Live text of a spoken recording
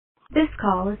This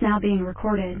call is now being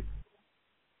recorded.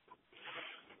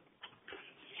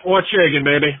 What's shaking,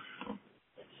 baby?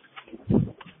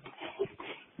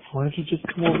 Why don't you just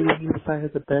come over to the side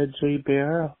of the bed, Jay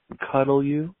Bear? I'll cuddle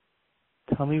you.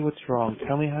 Tell me what's wrong.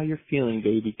 Tell me how you're feeling,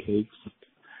 baby cakes.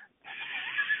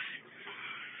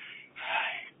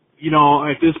 You know,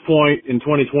 at this point in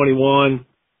 2021,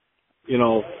 you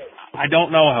know, I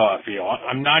don't know how I feel.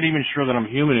 I'm not even sure that I'm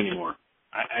human anymore.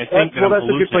 I think that's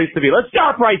a good place to be. Let's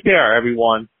stop right there,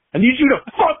 everyone. I need you to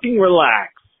fucking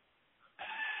relax.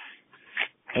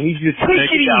 I need you to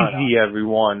take it easy,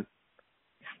 everyone.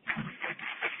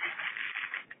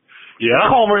 Yeah?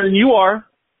 Calmer than you are.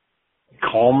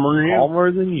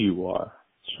 Calmer than you are.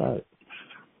 That's right.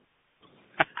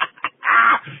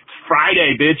 It's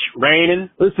Friday, bitch. Raining.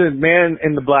 Listen, man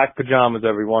in the black pajamas,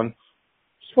 everyone.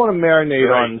 Just want to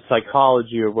marinate on the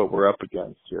psychology of what we're up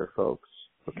against here, folks.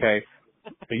 Okay?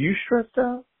 Are you stressed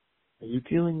out? Are you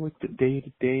dealing with the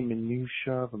day-to-day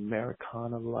minutia of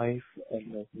Americana life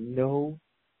and the no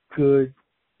good,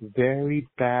 very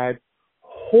bad,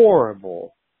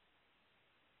 horrible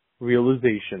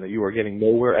realization that you are getting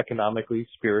nowhere economically,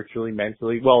 spiritually,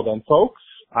 mentally? Well then, folks,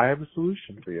 I have a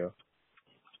solution for you.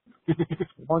 I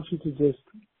want you to just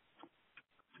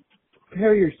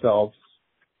prepare yourselves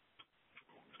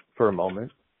for a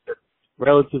moment,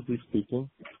 relatively speaking,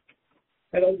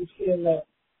 and understand that,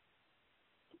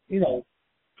 you know,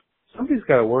 somebody's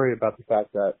got to worry about the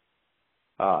fact that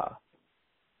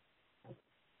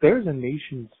there's a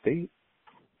nation state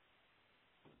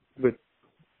with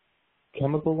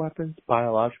chemical weapons,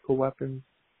 biological weapons,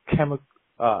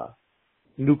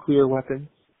 nuclear weapons.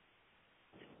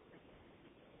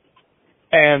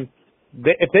 And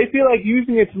if they feel like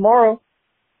using it tomorrow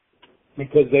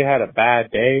because they had a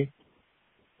bad day,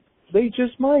 they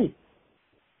just might.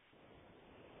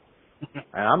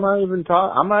 And I'm not even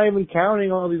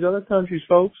counting all these other countries,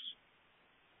 folks.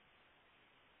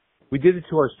 We did it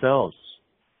to ourselves.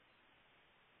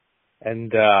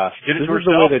 And this is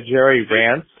the way that Jerry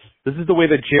rants. This is the way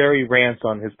that Jerry rants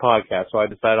on his podcast, so I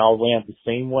decided I'll rant the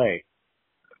same way.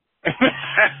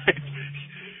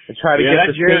 And try to get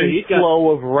the same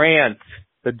flow of rant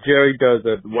that Jerry does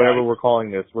at whatever we're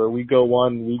calling this, where we go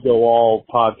one, we go all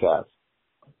podcast.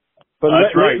 But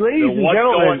that's right.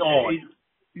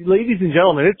 Ladies and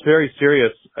gentlemen, it's very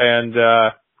serious, and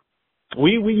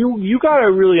you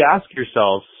gotta really ask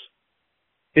yourselves: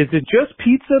 is it just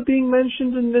pizza being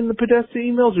mentioned in the Podesta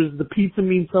emails, or does the pizza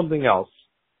mean something else?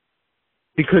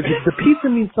 Because if the pizza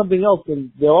means something else,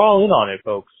 then they're all in on it,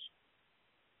 folks.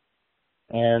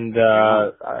 And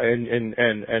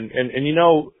you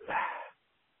know,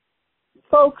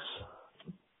 folks,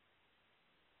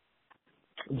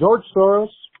 George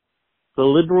Soros, the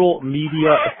liberal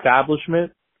media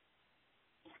establishment,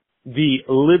 the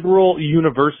liberal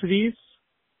universities,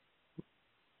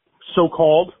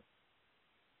 so-called,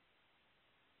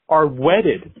 are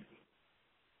wedded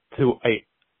to a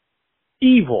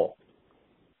evil,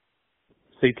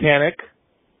 satanic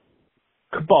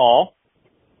cabal.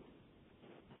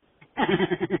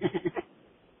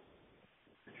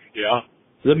 Yeah.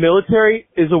 The military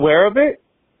is aware of it.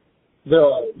 There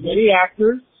are many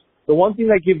actors. The one thing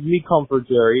that gives me comfort,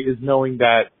 Jerry, is knowing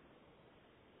that,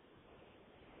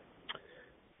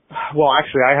 well,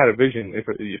 actually, I had a vision,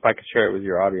 if I could share it with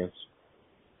your audience.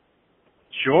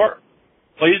 Sure.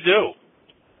 Please do.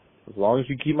 As long as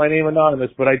you keep my name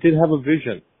anonymous, but I did have a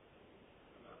vision.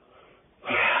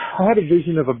 I had a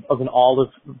vision of an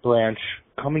olive branch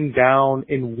coming down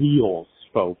in wheels,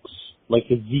 folks, like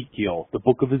Ezekiel, the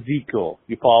book of Ezekiel.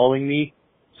 You following me?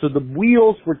 So the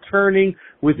wheels were turning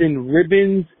within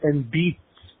ribbons and beats,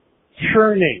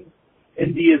 churning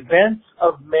in the events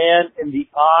of man in the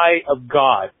eye of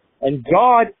God. And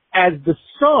God as the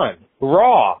sun,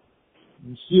 Ra.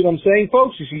 You see what I'm saying,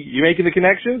 folks? You making the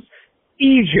connections?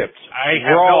 Egypt, I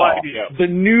have Ra, no idea. the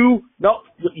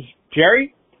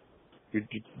Jerry? This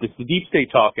is the deep state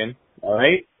talking, all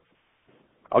right?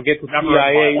 I'll get the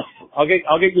CIA. I'll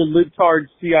get your libtards,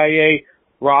 CIA,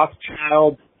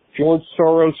 Rothschild, George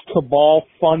Soros cabal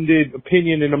funded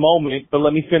opinion in a moment, but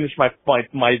let me finish my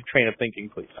train of thinking,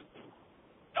 please.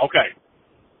 Okay.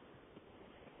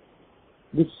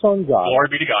 The sun god. Glory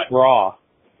be to God. Ra.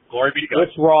 Glory be to God.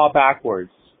 What's Ra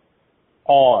backwards?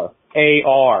 AR.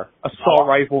 Assault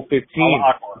Rifle 15.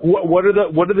 What are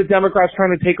the Democrats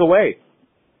trying to take away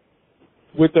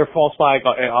with their false flag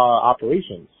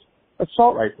operations?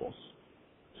 Assault rifles.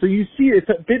 So you see, it's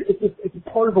a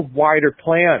part of a wider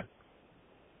plan,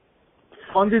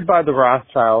 funded by the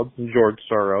Rothschilds and George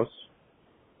Soros.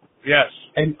 Yes.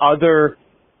 And other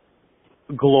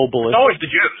globalists. It's always the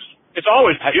Jews. It's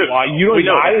always you. You don't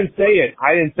know. I didn't say it.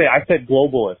 I said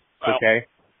globalists, okay?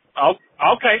 Oh,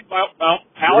 okay. Well,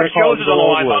 Alex Jones is on the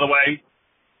line, by the way.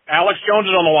 Alex Jones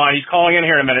is on the line. He's calling in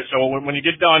here in a minute. So when you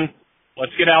get done,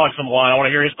 let's get Alex on the line. I want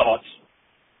to hear his thoughts.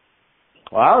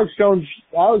 Well, Alex Jones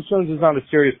is not a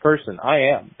serious person. I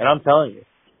am, and I'm telling you.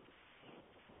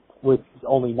 With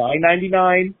only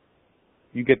 $9.99,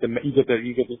 you get the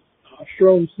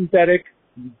testosterone synthetic.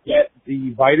 You get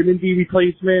the vitamin D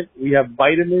replacement. We have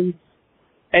vitamins.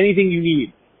 Anything you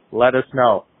need, let us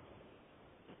know.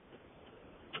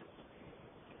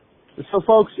 So,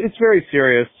 folks, it's very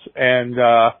serious, and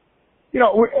we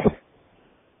got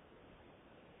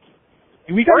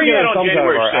to get our thumbs out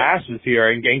of our asses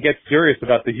here and get serious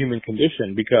about the human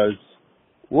condition, because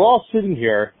we're all sitting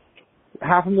here.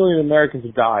 500,000 Americans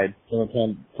have died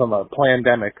from a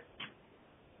pandemic,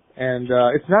 and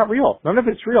it's not real. None of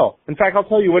it's real. In fact, I'll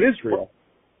tell you what is real.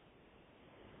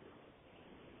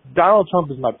 Donald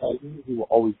Trump is my president. He will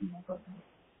always be my president.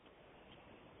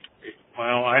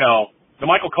 Well, I know. The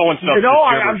Michael Cohen stuff.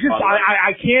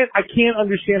 I can't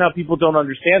understand how people don't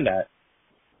understand that.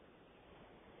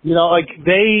 Like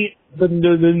the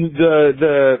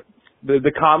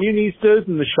communistas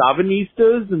and the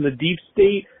chauvinistas and the deep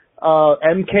state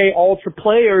MK Ultra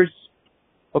players,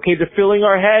 okay, they're filling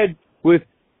our head with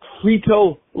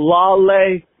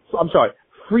Frito-Lay,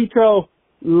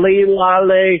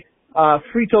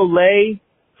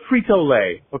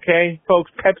 okay,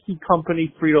 folks, Pepsi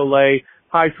Company Frito-Lay,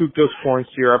 high fructose corn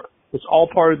syrup. It's all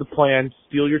part of the plan to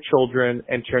steal your children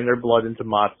and turn their blood into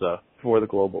matzah for the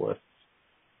globalists.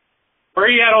 Where are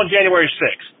you at on January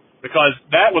 6th? Because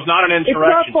that was not an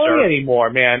insurrection, It's not funny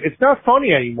anymore, man. It's not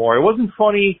funny anymore. It wasn't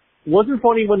funny. It wasn't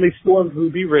funny when they stormed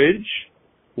Ruby Ridge.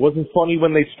 It wasn't funny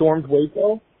when they stormed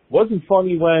Waco. It wasn't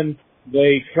funny when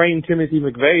they framed Timothy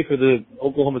McVeigh for the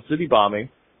Oklahoma City bombing.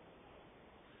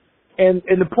 And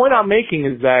the point I'm making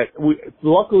is that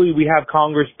luckily we have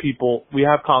Congress people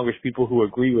who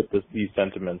agree with these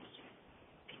sentiments.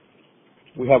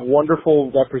 We have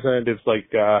wonderful representatives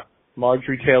like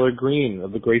Marjorie Taylor Greene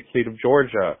of the great state of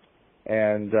Georgia,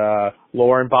 and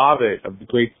Lauren Bobbitt of the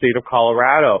great state of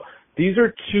Colorado. These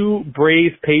are two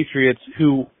brave patriots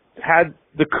who had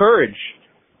the courage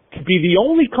to be the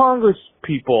only Congress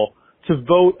people to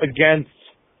vote against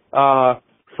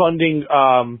funding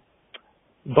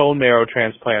bone marrow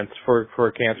transplants for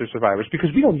cancer survivors,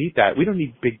 because we don't need that. We don't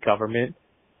need big government,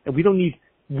 and we don't need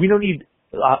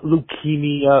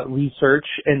leukemia research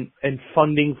and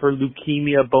funding for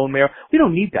leukemia bone marrow. We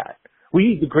don't need that. We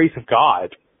need the grace of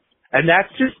God, and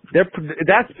that's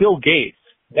Bill Gates.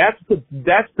 That's the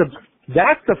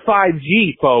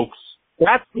 5G, folks.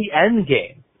 That's the end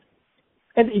game.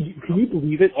 And can you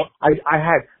believe it? I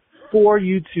had four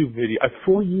YouTube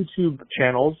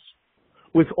channels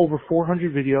with over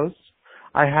 400 videos.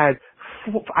 I had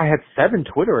 7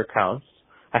 Twitter accounts.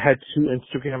 I had 2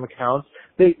 Instagram accounts.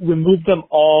 They removed them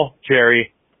all,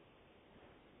 Jerry.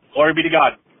 Glory be to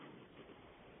God.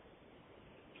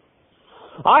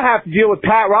 I have to deal with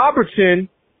Pat Robertson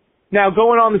now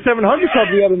going on the 700 Club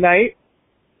the other night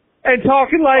and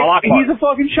talking like he's a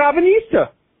fucking chauvinista.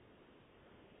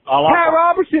 Pat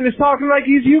Robertson is talking like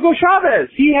he's Hugo Chavez.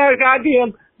 He had a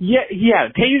goddamn, he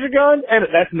had a taser gun, and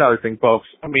that's another thing, folks.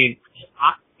 I mean,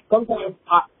 sometimes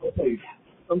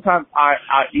I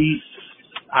eat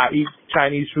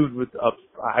Chinese food with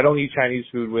I don't eat Chinese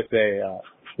food with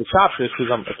chopsticks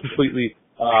because I'm completely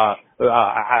I'm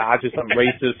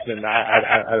racist and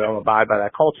I don't abide by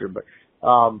that culture. But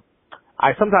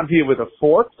I sometimes eat it with a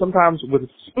fork, sometimes with a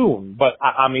spoon. But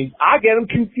I mean, I get them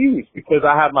confused because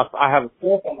I have a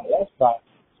fork on my left side,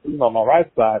 spoon on my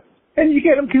right side, and you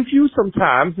get them confused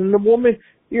sometimes. And the woman,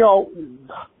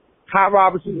 Pat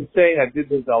Robertson is saying I did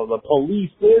this, the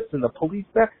police this and the police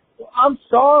that. I'm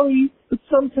sorry, but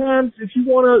sometimes if you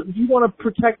wanna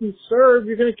protect and serve,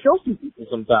 you're gonna kill some people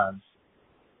sometimes.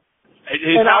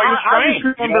 It's how you're trained.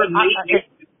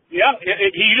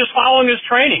 He's just following his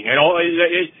training. And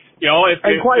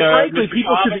quite frankly,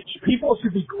 people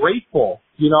should be grateful.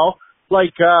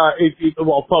 Folks,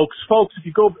 if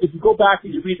you go back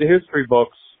and you read the history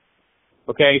books,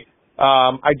 okay,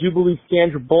 I do believe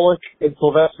Sandra Bullock and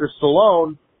Sylvester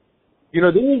Stallone, they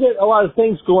didn't get a lot of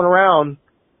things going around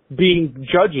being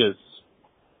judges,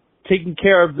 taking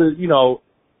care of the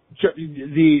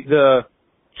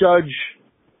judge.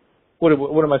 What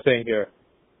am I saying here?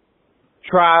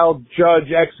 Trial, judge,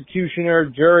 executioner,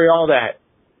 jury, all that.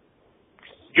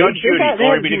 Judge Judy,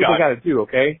 glory be to God. They got to do,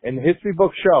 okay? And the history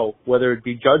books show whether it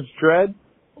be Judge Dredd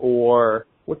or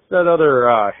what's that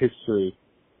other history?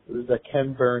 It was that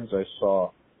Ken Burns I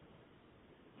saw.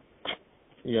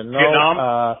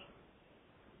 Vietnam.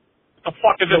 The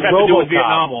fuck does this have to do with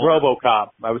Vietnam War?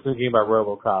 RoboCop. I was thinking about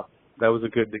RoboCop. That was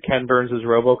the Ken Burns'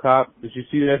 RoboCop. Did you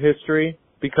see that history?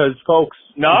 Because, folks,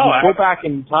 if you go back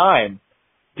in time,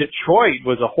 Detroit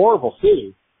was a horrible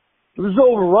city. It was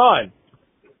overrun.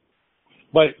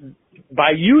 But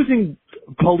by using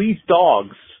police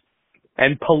dogs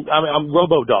and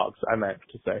robo-dogs, I meant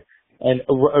to say, and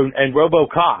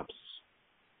RoboCops,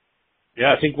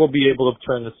 yes. I think we'll be able to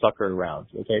turn the sucker around,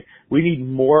 okay? We need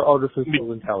more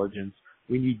artificial intelligence.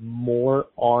 We need more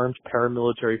armed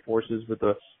paramilitary forces with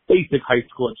a basic high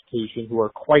school education who are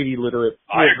quite illiterate.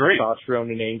 I agree.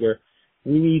 Testosterone and anger.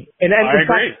 We need, and in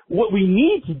fact, what we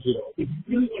need to do, if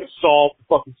we really want to solve the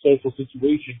fucking social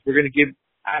situation, we're going to give,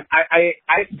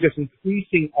 I suggest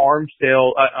increasing armed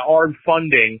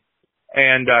funding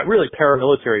and, really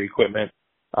paramilitary equipment,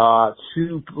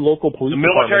 to local police. The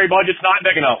military budget's not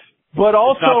big enough. But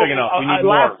also, it's not big enough. We need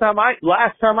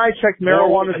last time I checked,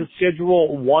 marijuana is a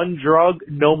Schedule 1 drug,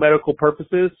 no medical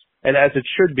purposes, and as it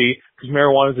should be, because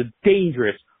marijuana is a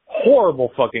dangerous,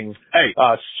 horrible fucking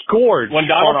scourge on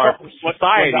our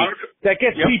society that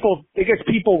gets people,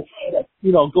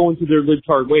 going through their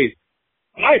libtard ways.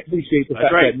 I appreciate the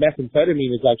fact that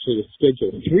methamphetamine is actually a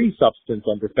Schedule 3 substance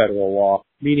under federal law,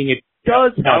 meaning it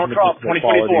does have Donald Trump,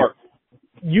 2024.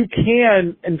 You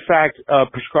can, in fact,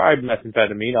 prescribe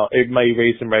methamphetamine. It may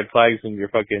raise some red flags in your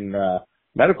fucking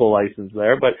medical license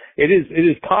there, but it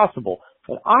is possible.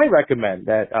 And I recommend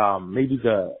that maybe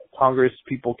the Congress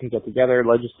people can get together,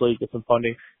 legislate, get some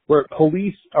funding, where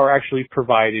police are actually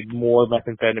provided more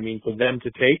methamphetamine for them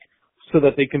to take so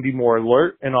that they can be more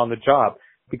alert and on the job.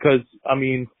 Because, I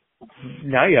mean,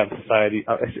 now you have society,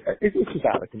 it's just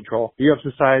out of control. You have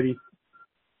society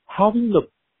having the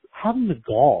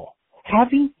gall,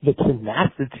 having the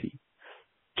tenacity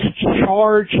to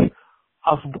charge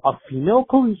a female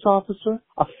police officer,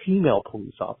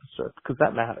 because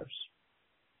that matters,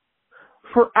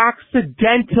 for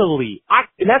accidentally,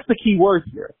 and that's the key word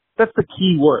here,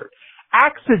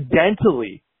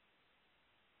 accidentally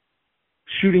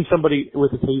shooting somebody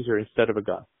with a taser instead of a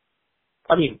gun.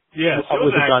 I mean, yes,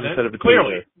 with a gun instead of a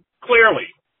taser. Clearly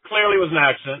it was an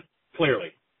accident.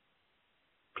 Clearly.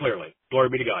 Glory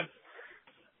be to God.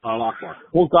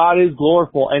 Well, God is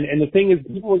glorious, and the thing is,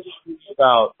 people are just speaking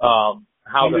about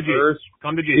how the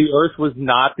Earth was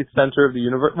not the center of the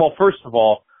universe. Well, first of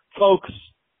all, folks,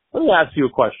 let me ask you a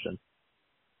question.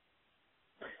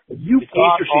 If you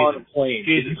got on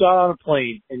a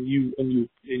plane and you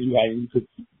could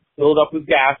fill it up with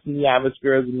gas in the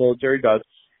atmosphere as the military does,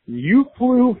 you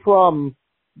flew from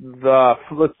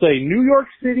let's say New York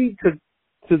City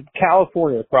to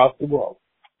California across the world.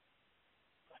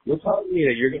 You're telling me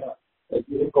that you're gonna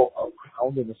go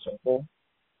around in a circle?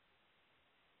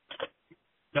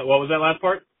 What was that last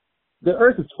part? The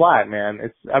Earth is flat, man.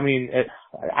 I'm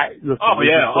so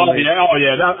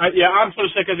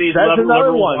sick of these. That's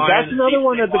another one. That's another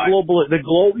one that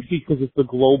because it's the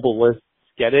globalists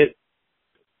get it.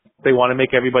 They want to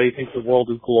make everybody think the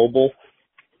world is global.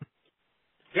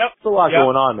 Yep. There's a lot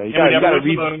going on, man. You got to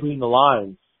read between the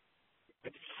lines.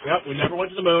 Yep. We never went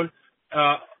to the moon.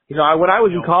 When I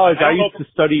was in college, I used to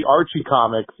study Archie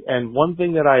comics, and one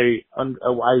thing that I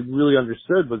really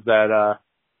understood was that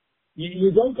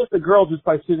you don't get the girl just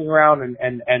by sitting around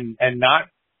and not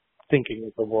thinking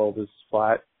that the world is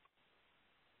flat.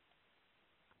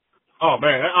 Oh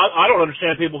man, I don't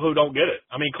understand people who don't get it.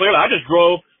 I mean, clearly, I just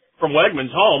drove from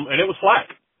Wegmans home, and it was flat.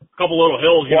 A couple little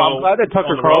hills, I'm glad that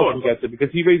Tucker Carlson gets it,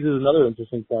 because he raises another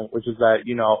interesting point, which is that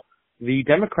the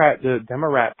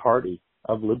Democrat Party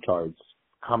of libtards,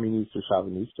 communistas,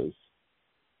 chauvinistas,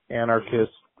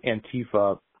 anarchists,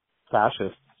 Antifa,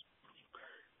 fascists.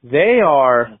 They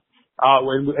are,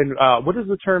 what is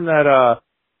the term that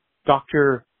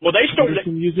Dr.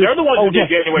 Peterson uses? They're the ones who did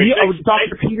January 6th.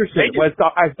 Dr. Peterson,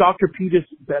 as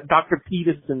Dr.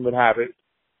 Peterson would have it,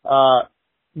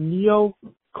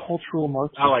 neo-cultural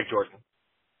Marxism. I like Jordan.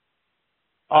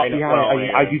 I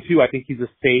do too. I think he's a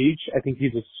sage. I think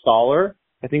he's a scholar.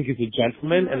 I think he's a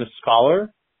gentleman and a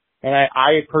scholar. And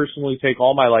I personally take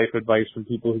all my life advice from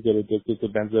people who get addicted to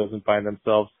benzos and find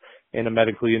themselves in a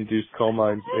medically induced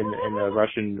coma in a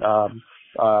Russian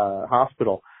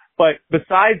hospital. But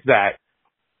besides that,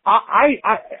 I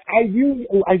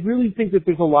really think that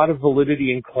there's a lot of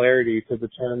validity and clarity to the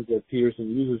terms that Peterson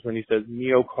uses when he says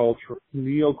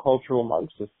neocultural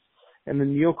Marxists. And the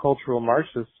neocultural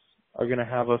Marxists are going to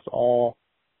have us all,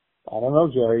 I don't know,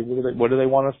 Jerry, what do they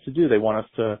want us to do? They want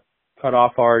us to cut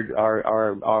off our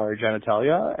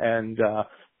genitalia and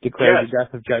declare the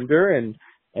death of gender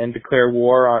and declare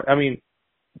war on. I mean,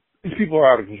 these people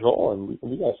are out of control, and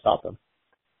we got to stop them.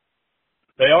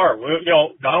 They are.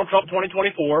 Donald Trump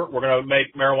 2024, we're going to make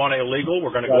marijuana illegal.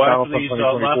 We're going to go after these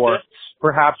leftists.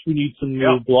 Perhaps we need some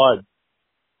new blood.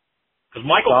 Because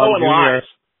Michael Cohen lies.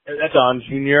 That's Don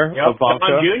Jr. Ivanka.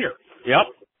 Don Jr. Yep.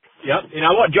 You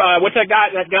know what? What's that guy?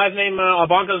 That guy's name?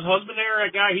 Ivanka's husband there.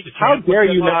 That guy. He's a How dare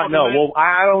you not know? Well,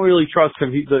 I don't really trust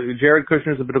him. Jared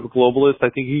Kushner's a bit of a globalist. I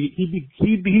think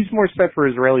he's more set for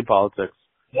Israeli politics.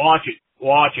 Watch it.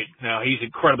 Now he's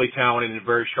incredibly talented and a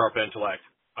very sharp intellect.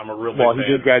 I'm a real big fan.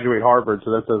 He did graduate Harvard,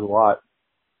 so that says a lot.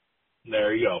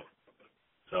 There you go.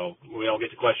 So we don't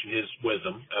get to question his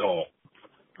wisdom at all.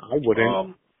 I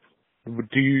wouldn't.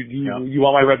 Do you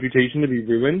want my reputation to be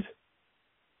ruined?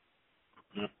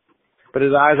 But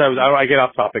as I get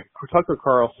off topic, Tucker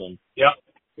Carlson. Yep.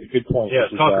 Good point.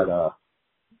 Yes, Tucker.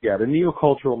 The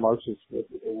neocultural Marxists,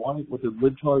 what the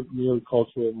libtard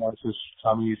neocultural Marxist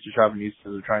communist chauvinists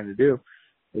are trying to do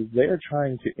is they are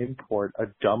trying to import a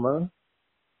dumber,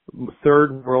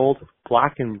 third world,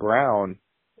 black and brown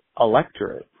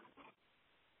electorate.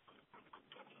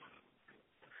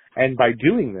 And by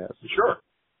doing this, sure,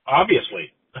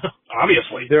 obviously,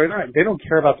 they don't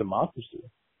care about democracy.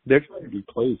 They're trying to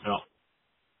replace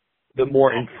the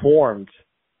more informed.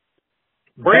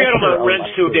 Bring out the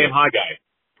rent's too damn high guy.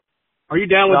 Are you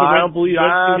down with the I don't believe.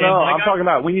 I don't know. I'm talking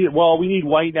about we need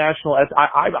white national.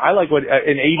 I like what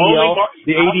an ADL.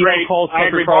 The ADL calls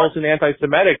Tucker Carlson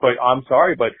anti-Semitic, but I'm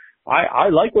sorry, but I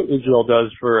like what Israel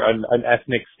does for an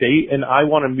ethnic state, and I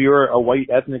want to mirror a white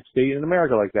ethnic state in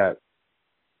America like that.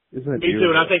 Isn't it? Me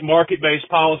too, and I think market-based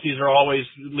policies are always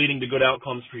leading to good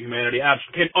outcomes for humanity.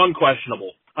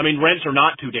 Unquestionable. I mean, rents are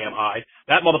not too damn high.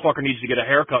 That motherfucker needs to get a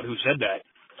haircut. Who said that?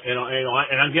 And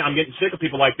I'm getting sick of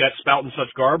people like that spouting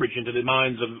such garbage into the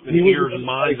minds of ears and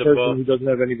minds of who doesn't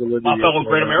have any validity. My fellow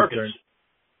great Americans.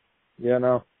 Yeah,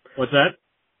 no. What's that?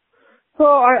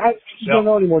 Well, I don't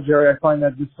know anymore, Jerry. I find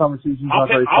that this conversation is not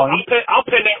very funny.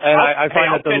 I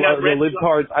find that the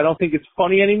libtards, I don't think it's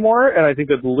funny anymore, and I think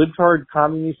that the libtard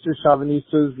communistas,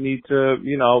 chauvinistas need to,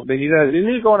 they need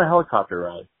to go on a helicopter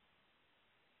ride.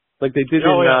 Like they did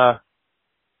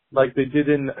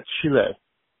in Chile.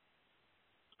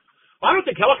 I don't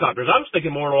think helicopters. I was thinking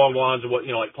more along the lines of what,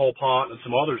 like Pol Pot and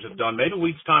some others have done. Maybe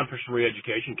it's time for some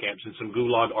re-education camps and some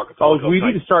gulag archipelago. Oh, we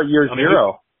need to start year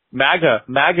zero. MAGA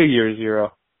year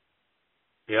zero.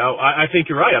 Yeah, I think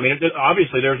you're right. I mean,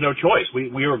 obviously there's no choice.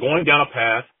 We are going down a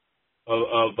path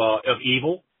of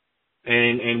evil,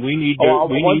 and we need to.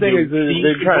 One thing is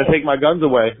they're trying to take my guns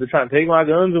away. They're trying to take my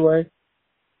guns away.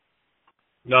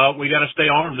 No, we got to stay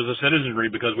armed as a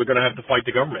citizenry because we're going to have to fight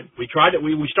the government. We tried it.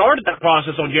 We started that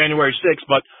process on January 6th,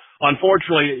 but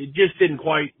unfortunately, it just didn't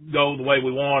quite go the way we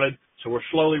wanted. So we're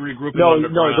slowly regrouping. No.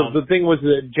 The thing was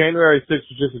that January 6th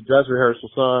was just a dress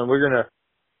rehearsal, son. We're gonna.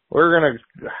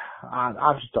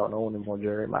 I just don't know anymore,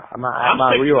 Jerry. I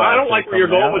don't like where you're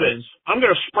going with this. I'm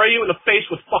gonna spray you in the face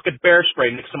with fucking bear spray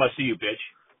next time I see you, bitch.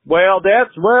 Well,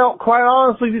 quite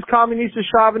honestly, these communistas,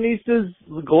 chauvinistas,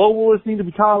 the globalists need to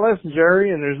be taught a lesson, Jerry,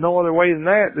 and there's no other way than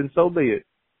that, then so be it.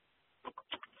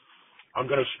 I'm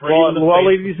going to spray you in the face. Well,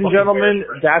 ladies and gentlemen,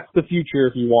 that's the future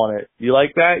if you want it. You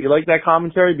like that? You like that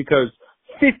commentary? Because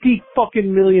 50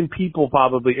 fucking million people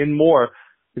probably, and more,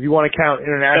 if you want to count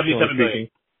internationally speaking.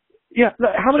 Yeah,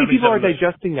 how many people are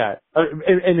digesting that?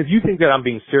 And if you think that I'm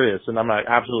being serious, and I'm not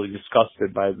absolutely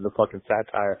disgusted by the fucking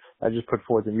satire I just put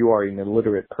forth, and you are an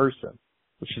illiterate person.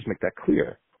 Let's just make that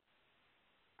clear.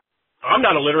 I'm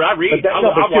not illiterate. I read.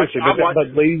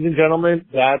 But ladies and gentlemen,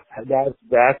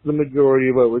 that's the majority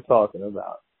of what we're talking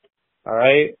about. All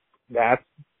right, that's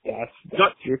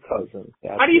your cousin.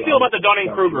 How do you feel about the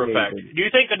Dunning-Kruger effect? Do you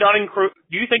think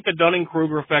the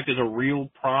Dunning-Kruger effect is a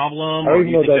real problem? I don't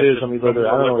even know what that is. I don't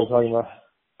know what you're talking about.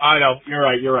 I know.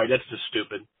 You're right. That's just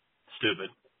stupid.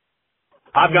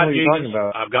 I've got Jesus.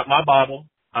 I've got my Bible.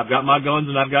 I've got my guns,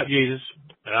 and I've got Jesus.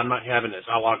 And I'm not having this.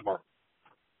 I'll lock more.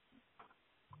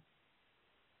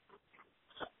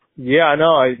 Yeah, I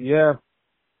know.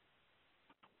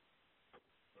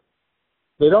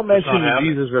 They don't mention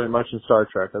Jesus very much in Star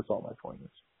Trek. That's all my point is.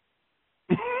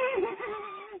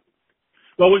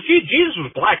 Well, Jesus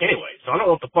was black anyway, so I don't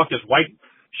know what the fuck this white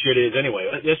shit is anyway.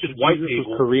 That's just white Jesus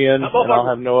people. Was Korean, and I'll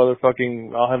have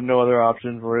no other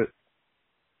option for it.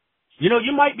 You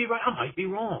might be right. I might be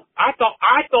wrong. I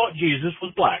thought Jesus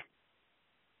was black.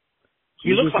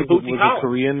 He looks like Bootsy Collins. He's a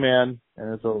Korean man,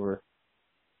 and it's over.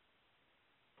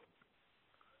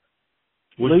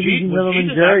 Ladies and gentlemen,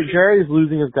 Jerry's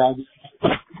losing his goddamn.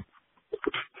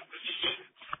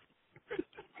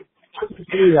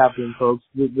 What's really happening, folks?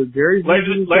 Jerry's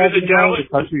losing his goddamn money. The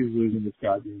country is losing its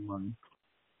goddamn money.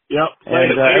 Yep.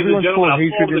 And everyone's full of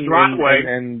hatred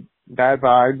and bad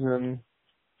vibes. And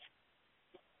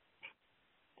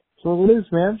So it is,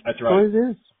 man. That's right. So it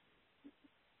is.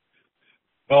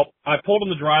 Well, I pulled in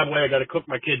the driveway. I got to cook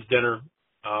my kids dinner.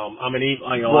 I'm an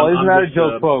Well, isn't that a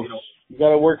joke, folks? You got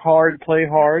to work hard, play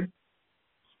hard.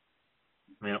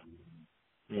 Yeah.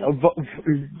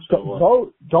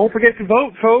 Vote. Don't forget to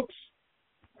vote, folks.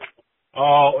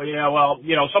 Oh yeah, well,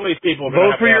 some of these people are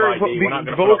going to have to have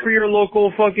ID. Vote for your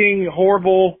local fucking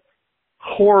horrible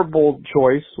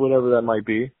choice, whatever that might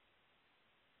be.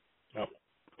 Yep.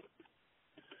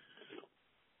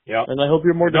 Yep. And I hope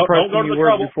you're more depressed than you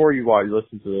were before you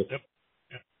listen to this. Yep.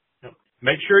 Yep.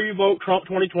 Make sure you vote Trump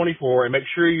 2024, and make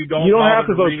sure you don't. You don't have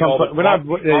to vote Trump. We're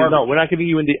not giving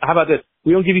you how about this?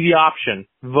 We don't give you the option.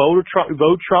 Vote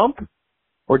Trump,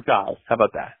 or die. How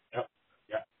about that?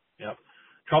 Yep.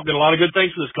 Trump did a lot of good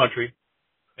things for this country,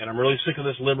 and I'm really sick of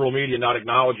this liberal media not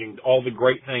acknowledging all the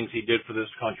great things he did for this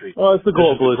country. Well, it's the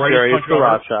globalist, Jerry. It's the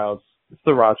Rothschilds. It's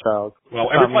the Rothschilds. Well,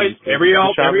 every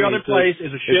other place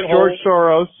is a shithole. George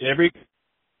Soros.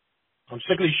 I'm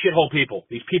sick of these shithole people.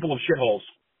 These people of shitholes.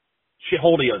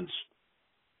 Shitholdians.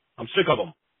 I'm sick of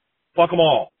them. Fuck them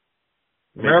all.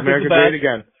 America great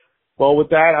again. Well,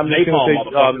 with that, I'm just going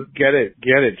to say, get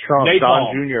it. Trump,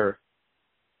 Don Jr.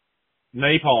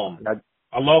 Napalm.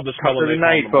 I love this color. Tucker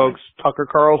tonight, folks. Tucker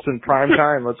Carlson, prime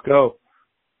time. Let's go.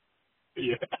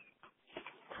 Yeah.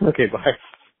 Okay, bye.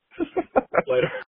 Later.